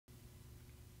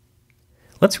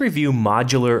Let's review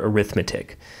modular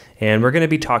arithmetic. And we're going to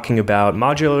be talking about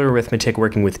modular arithmetic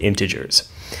working with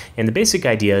integers. And the basic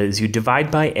idea is you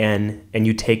divide by n and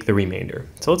you take the remainder.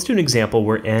 So let's do an example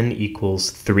where n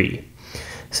equals 3.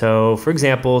 So for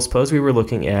example, suppose we were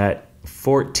looking at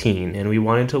 14 and we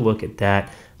wanted to look at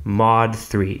that mod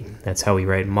 3. That's how we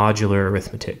write modular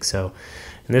arithmetic. So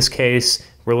in this case,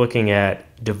 we're looking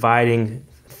at dividing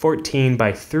 14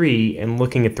 by 3 and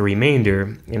looking at the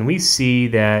remainder, and we see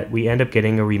that we end up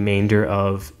getting a remainder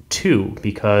of 2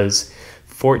 because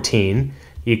 14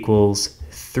 equals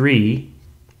 3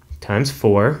 times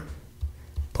 4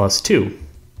 plus 2.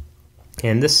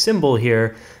 And this symbol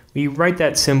here, we write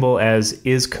that symbol as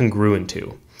is congruent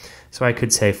to. So I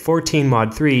could say 14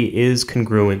 mod 3 is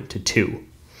congruent to 2.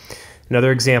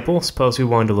 Another example, suppose we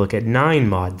wanted to look at 9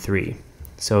 mod 3.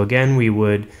 So again, we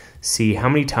would see how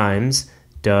many times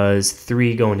does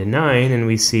 3 go into 9, and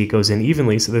we see it goes in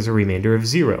evenly, so there's a remainder of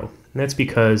 0. And that's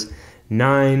because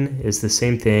 9 is the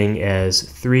same thing as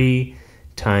 3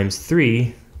 times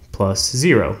 3 plus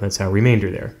 0. That's our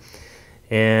remainder there.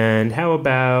 And how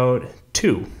about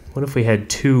 2? What if we had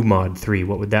 2 mod 3?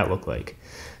 What would that look like?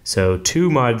 So 2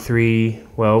 mod 3,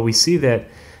 well, we see that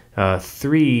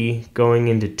 3 going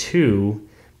into 2,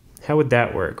 how would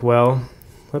that work? Well,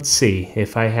 let's see,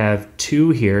 if I have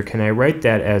 2 here, can I write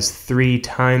that as 3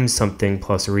 times something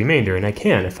plus a remainder? And I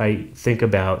can if I think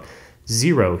about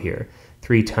 0 here.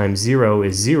 3 times 0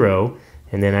 is 0,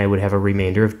 and then I would have a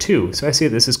remainder of 2. So I see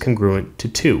that this is congruent to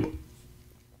 2.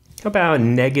 How about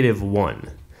negative 1?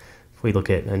 If we look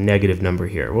at a negative number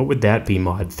here, what would that be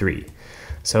mod 3?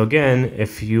 So again,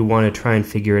 if you want to try and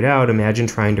figure it out, imagine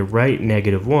trying to write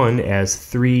negative 1 as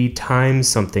 3 times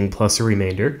something plus a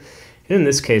remainder. In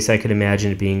this case, I could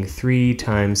imagine it being 3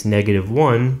 times negative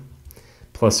 1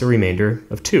 plus a remainder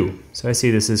of 2. So I see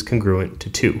this is congruent to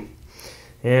 2.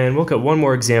 And we'll look at one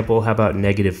more example. How about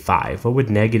negative 5? What would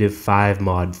negative 5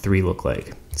 mod 3 look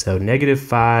like? So negative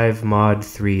 5 mod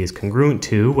 3 is congruent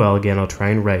to, well, again, I'll try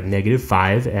and write negative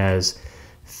 5 as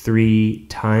 3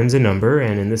 times a number.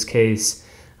 And in this case,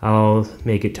 I'll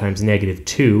make it times negative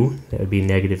 2. That would be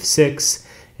negative 6.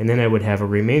 And then I would have a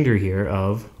remainder here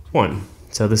of 1.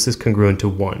 So this is congruent to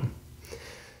 1.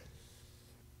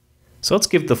 So let's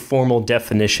give the formal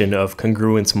definition of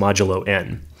congruence modulo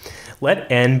n.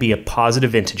 Let n be a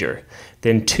positive integer.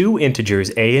 Then two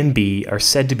integers a and b are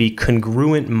said to be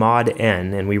congruent mod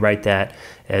n, and we write that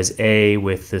as a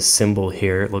with this symbol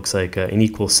here. It looks like an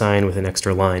equal sign with an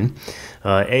extra line.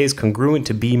 A is congruent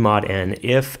to b mod n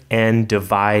if n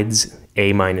divides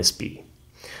a minus b.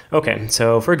 Okay,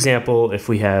 so for example, if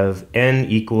we have n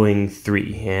equaling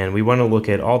 3, and we want to look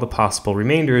at all the possible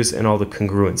remainders and all the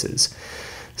congruences.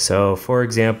 So for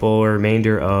example, a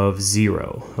remainder of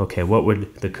 0. Okay, what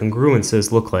would the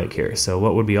congruences look like here? So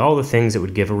what would be all the things that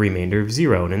would give a remainder of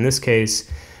 0? And in this case,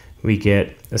 we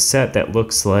get a set that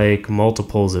looks like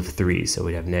multiples of 3. So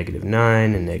we'd have negative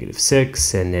 9 and negative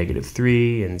 6 and negative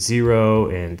 3 and 0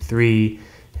 and 3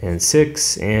 and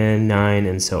 6 and 9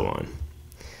 and so on.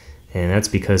 And that's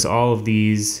because all of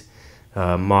these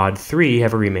mod 3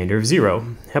 have a remainder of 0.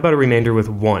 How about a remainder with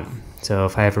 1? So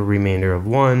if I have a remainder of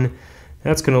 1,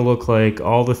 that's going to look like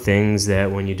all the things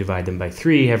that when you divide them by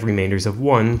 3 have remainders of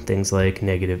 1. Things like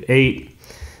negative 8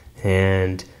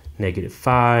 and negative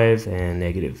 5 and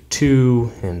negative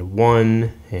 2 and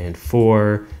 1 and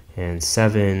 4 and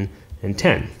 7 and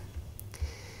 10.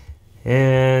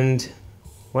 And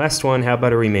last one, how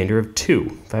about a remainder of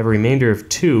 2? If I have a remainder of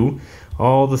 2,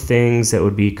 all the things that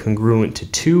would be congruent to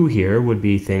 2 here would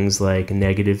be things like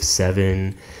negative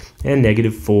 7 and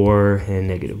negative 4 and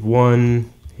negative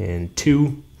 1 and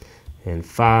 2 and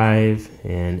 5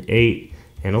 and 8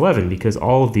 and 11, because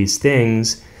all of these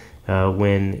things,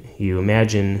 when you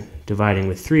imagine dividing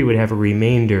with 3, would have a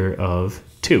remainder of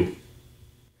 2.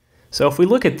 So if we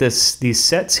look at these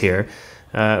sets here,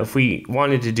 if we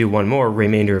wanted to do one more,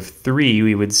 remainder of 3,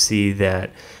 we would see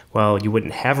that, well, you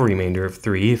wouldn't have a remainder of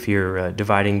 3 if you're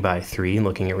dividing by 3 and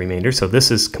looking at remainder. So this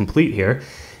is complete here.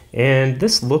 And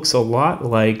this looks a lot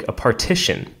like a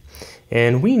partition.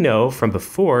 And we know from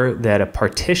before that a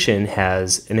partition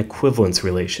has an equivalence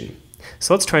relation.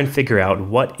 So let's try and figure out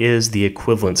what is the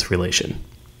equivalence relation.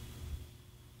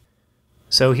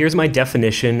 So here's my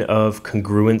definition of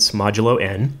congruence modulo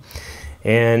n.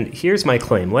 And here's my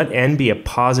claim. Let n be a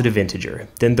positive integer.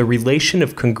 Then the relation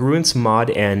of congruence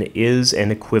mod n is an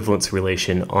equivalence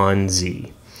relation on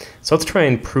Z. So let's try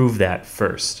and prove that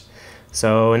first.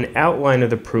 So an outline of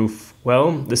the proof,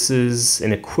 well, this is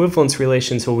an equivalence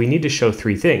relation, so we need to show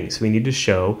 3 things. We need to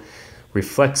show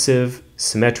reflexive,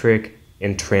 symmetric,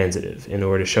 and transitive in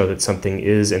order to show that something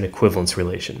is an equivalence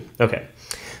relation. Okay,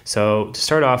 So to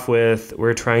start off with,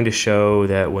 we're trying to show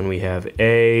that when we have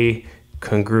A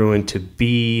congruent to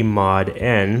B mod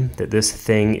n, that this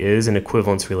thing is an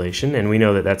equivalence relation, and we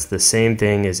know that that's the same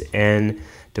thing as n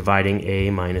dividing A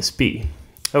minus B.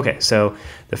 Okay, so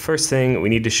the first thing we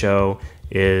need to show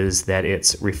is that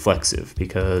it's reflexive,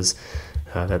 because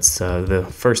that's the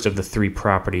first of the three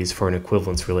properties for an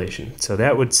equivalence relation. So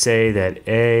that would say that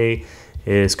A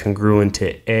is congruent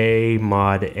to A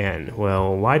mod n.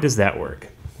 Well, why does that work?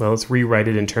 Well, let's rewrite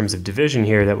it in terms of division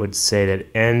here. That would say that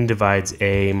n divides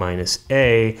A minus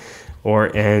A,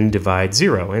 or n divides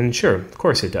 0. And sure, of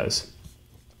course it does.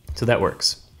 So that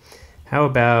works. How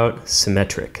about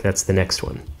symmetric? That's the next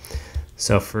one.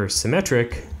 So for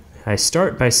symmetric, I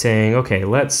start by saying, okay,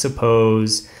 let's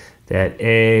suppose that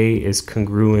A is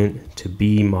congruent to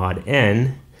B mod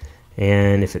n.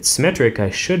 And if it's symmetric, I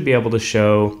should be able to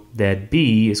show that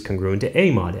B is congruent to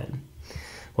A mod n.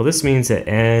 Well, this means that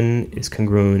n is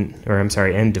congruent, or I'm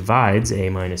sorry, n divides A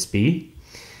minus B.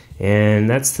 And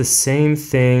that's the same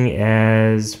thing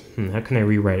as, how can I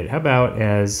rewrite it? How about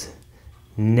as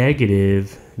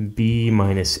negative B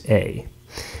minus A?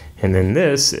 And then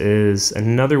this is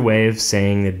another way of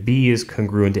saying that B is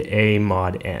congruent to A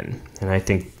mod n. And I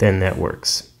think then that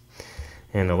works.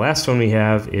 And the last one we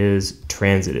have is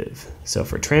transitive. So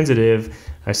for transitive,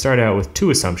 I start out with two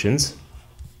assumptions.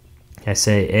 I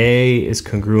say A is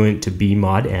congruent to B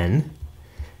mod n,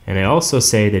 and I also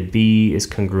say that B is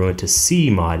congruent to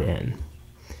C mod n.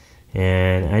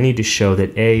 And I need to show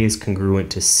that A is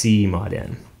congruent to C mod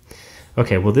n.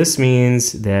 Okay, well this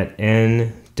means that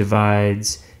n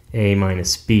divides A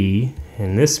minus B,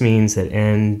 and this means that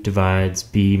n divides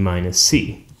B minus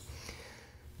C.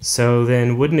 So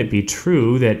then wouldn't it be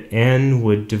true that n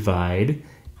would divide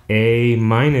A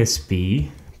minus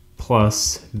B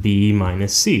plus B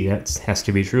minus C? That has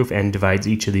to be true. If n divides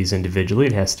each of these individually,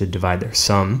 it has to divide their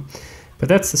sum. But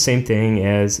that's the same thing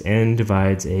as n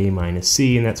divides A minus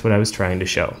C, and that's what I was trying to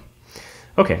show.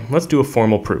 Okay, let's do a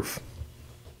formal proof.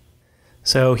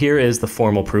 So here is the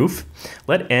formal proof.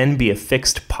 Let n be a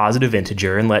fixed positive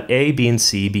integer, and let A, B, and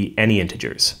C be any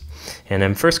integers. And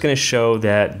I'm first going to show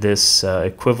that this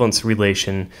equivalence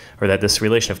relation, or that this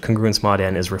relation of congruence mod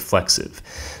n is reflexive.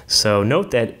 So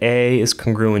note that A is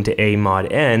congruent to A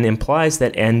mod n implies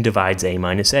that n divides A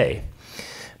minus A.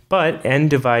 But n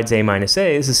divides A minus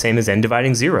A is the same as n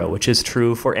dividing 0, which is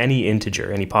true for any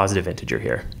integer, any positive integer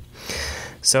here.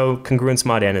 So congruence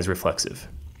mod n is reflexive.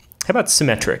 How about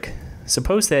symmetric?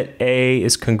 Suppose that A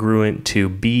is congruent to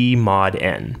B mod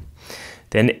n.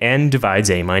 Then n divides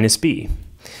A minus B.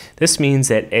 This means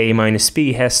that A minus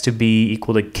B has to be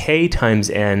equal to k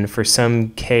times n for some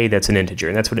k that's an integer,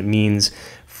 and that's what it means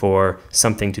for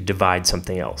something to divide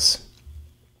something else.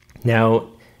 Now,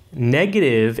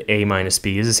 negative A minus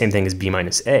B is the same thing as B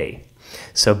minus A.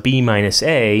 So B minus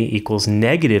A equals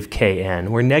negative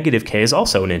kn, where negative k is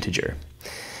also an integer.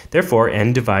 Therefore,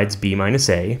 n divides B minus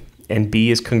A, and B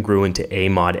is congruent to A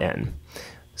mod n.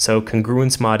 So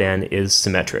congruence mod n is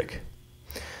symmetric.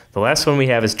 The last one we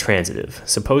have is transitive.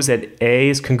 Suppose that A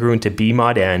is congruent to B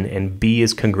mod n and B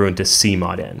is congruent to C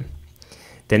mod n.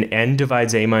 Then n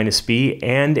divides A minus B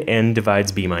and n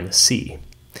divides B minus C.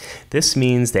 This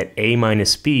means that A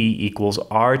minus B equals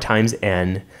R times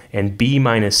n and B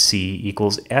minus C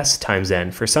equals S times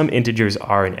n for some integers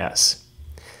R and S.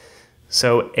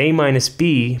 So A minus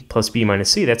B plus B minus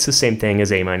C, that's the same thing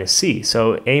as A minus C.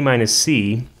 So A minus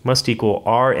C must equal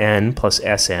Rn plus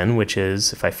Sn, which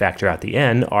is, if I factor out the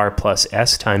n, R plus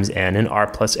S times n, and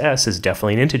R plus S is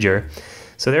definitely an integer.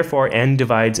 So therefore, n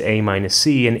divides A minus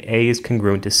C, and A is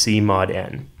congruent to C mod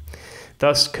n.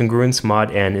 Thus, congruence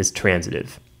mod n is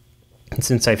transitive. And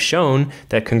since I've shown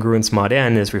that congruence mod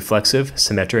n is reflexive,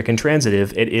 symmetric, and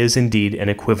transitive, it is indeed an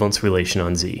equivalence relation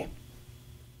on Z.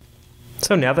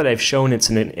 So now that I've shown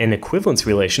it's an equivalence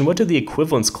relation, what do the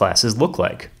equivalence classes look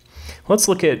like? Let's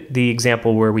look at the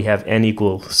example where we have n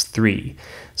equals 3.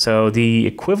 So the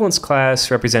equivalence class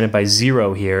represented by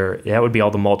 0 here, that would be all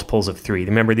the multiples of 3.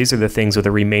 Remember, these are the things with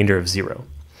a remainder of 0.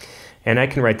 And I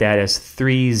can write that as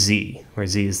 3z, where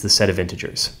z is the set of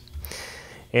integers.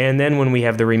 And then when we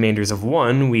have the remainders of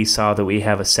 1, we saw that we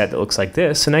have a set that looks like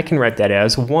this, and I can write that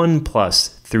as 1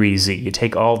 plus 3z. You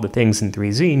take all the things in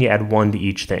 3z and you add 1 to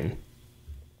each thing.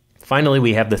 Finally,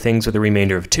 we have the things with a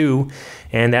remainder of 2,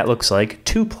 and that looks like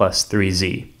 2 plus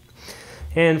 3z.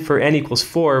 And for n equals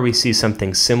 4, we see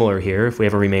something similar here. If we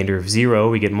have a remainder of 0,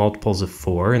 we get multiples of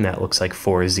 4, and that looks like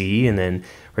 4z, and then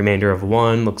remainder of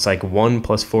 1 looks like 1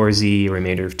 plus 4z, a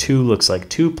remainder of 2 looks like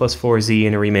 2 plus 4z,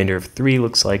 and a remainder of 3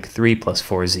 looks like 3 plus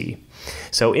 4z.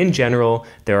 So in general,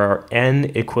 there are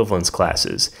n equivalence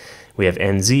classes. We have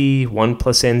nz, 1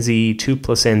 plus nz, 2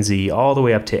 plus nz, all the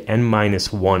way up to n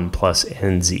minus 1 plus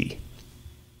nz.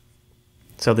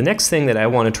 So the next thing that I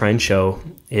want to try and show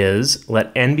is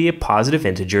let n be a positive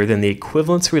integer, then the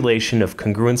equivalence relation of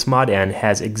congruence mod n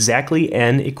has exactly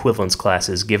n equivalence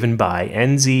classes given by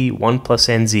nz, 1 plus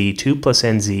nz, 2 plus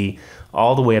nz,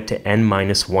 all the way up to n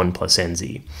minus 1 plus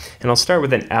nz. And I'll start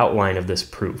with an outline of this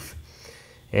proof.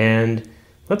 And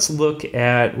let's look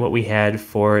at what we had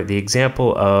for the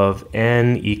example of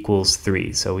n equals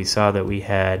 3. So we saw that we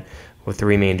had, with the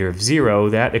remainder of 0,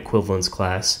 that equivalence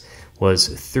class was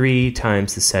 3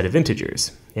 times the set of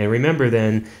integers. And remember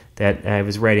then that I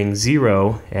was writing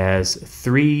 0 as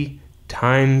 3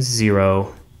 times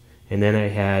 0, and then I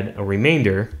had a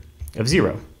remainder of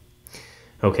 0.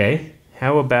 Okay,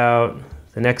 how about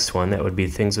the next one? That would be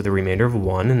things with a remainder of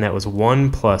 1, and that was 1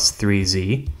 plus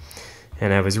 3z.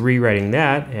 And I was rewriting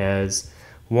that as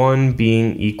 1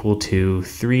 being equal to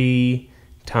 3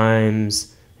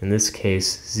 times, in this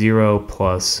case, 0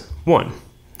 plus 1.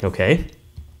 Okay.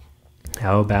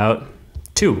 How about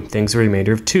 2? Things with a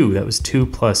remainder of 2. That was 2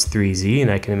 plus 3z, and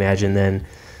I can imagine then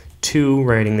 2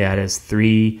 writing that as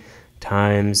 3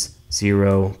 times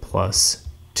 0 plus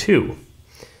 2.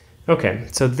 Okay,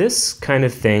 so this kind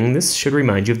of thing, this should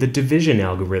remind you of the division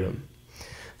algorithm.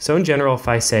 So in general, if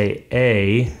I say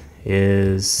A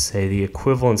is, say, the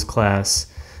equivalence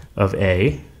class of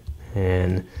A,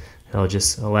 and I'll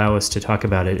just allow us to talk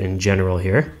about it in general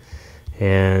here,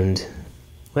 and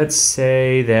let's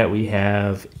say that we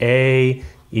have A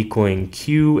equaling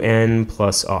Qn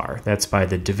plus R. That's by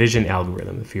the division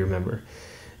algorithm, if you remember.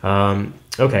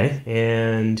 Okay,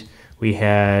 and we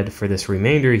had, for this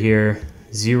remainder here,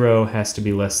 0 has to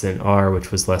be less than R,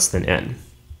 which was less than n.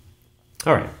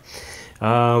 All right,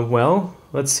 well,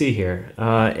 let's see here.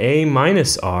 A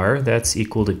minus R, that's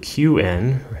equal to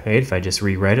Qn, right, if I just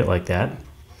rewrite it like that.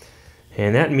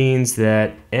 And that means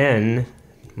that n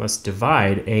must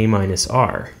divide A minus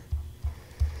R.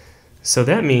 So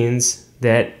that means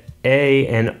that A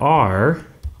and R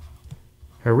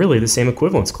are really the same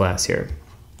equivalence class here,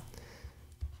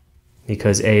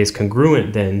 because A is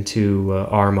congruent then to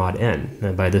R mod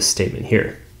n by this statement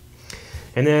here.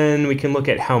 And then we can look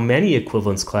at how many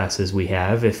equivalence classes we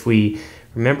have. If we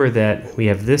remember that we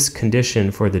have this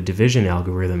condition for the division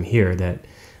algorithm here, that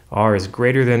R is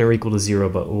greater than or equal to 0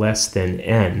 but less than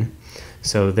n.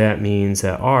 So that means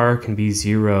that R can be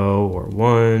 0 or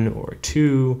 1 or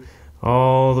 2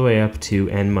 all the way up to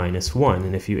n minus 1.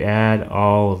 And if you add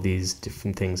all of these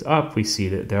different things up, we see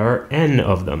that there are n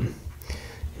of them.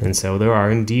 And so there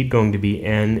are indeed going to be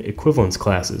n equivalence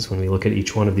classes when we look at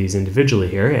each one of these individually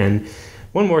here. And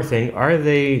one more thing, are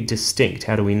they distinct?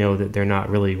 How do we know that they're not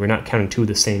really, we're not counting two of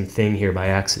the same thing here by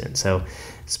accident? So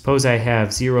suppose I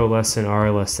have 0 less than R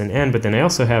less than n, but then I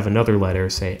also have another letter,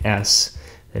 say S,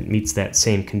 that meets that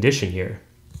same condition here.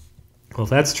 Well, if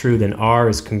that's true, then R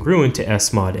is congruent to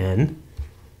S mod n.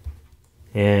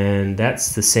 And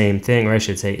that's the same thing, or I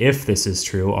should say, if this is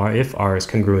true, or if R is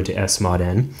congruent to S mod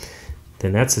n,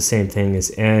 then that's the same thing as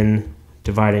n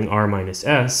dividing R minus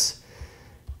S.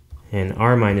 And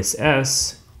R minus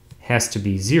S has to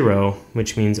be 0,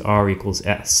 which means R equals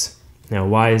S. Now,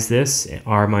 why is this?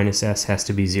 R minus S has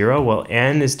to be 0. Well,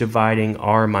 n is dividing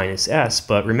R minus S,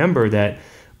 but remember that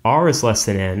R is less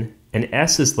than n, and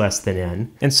S is less than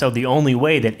n, and so the only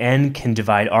way that n can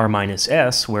divide R minus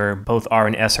S, where both R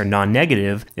and S are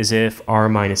non-negative, is if R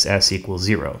minus S equals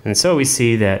 0. And so we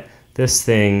see that this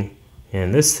thing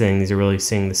and this thing, these are really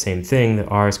saying the same thing, that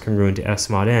R is congruent to S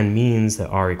mod n means that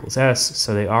R equals S,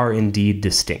 so they are indeed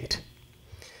distinct.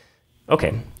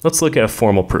 Okay, let's look at a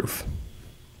formal proof.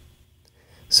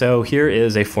 So here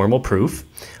is a formal proof.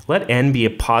 Let n be a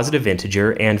positive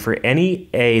integer, and for any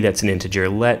a that's an integer,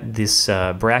 let this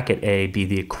bracket a be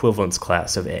the equivalence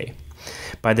class of a.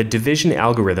 By the division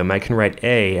algorithm, I can write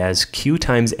a as q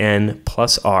times n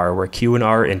plus r, where q and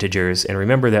r are integers, and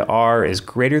remember that r is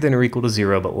greater than or equal to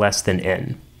 0 but less than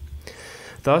n.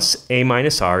 Thus, a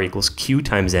minus r equals q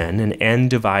times n, and n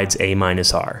divides a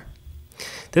minus r.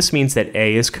 This means that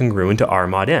a is congruent to r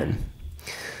mod n.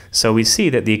 So we see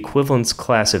that the equivalence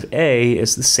class of A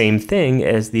is the same thing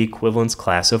as the equivalence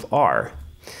class of R.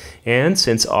 And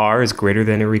since R is greater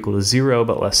than or equal to 0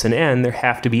 but less than n, there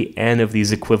have to be n of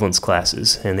these equivalence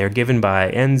classes. And they're given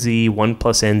by nz, 1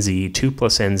 plus nz, 2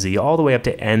 plus nz, all the way up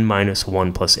to n minus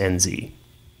 1 plus nz.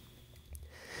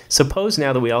 Suppose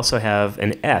now that we also have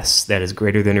an S that is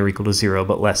greater than or equal to 0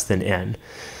 but less than n.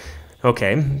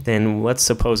 Okay, then let's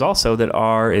suppose also that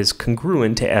R is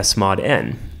congruent to S mod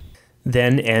n.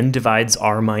 Then n divides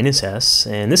r minus s,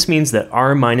 and this means that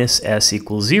r minus s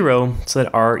equals 0, so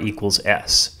that r equals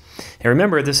s. And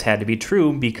remember, this had to be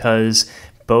true because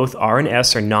both R and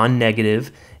S are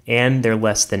non-negative and they're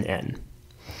less than n.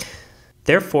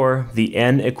 Therefore, the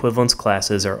n equivalence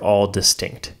classes are all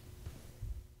distinct.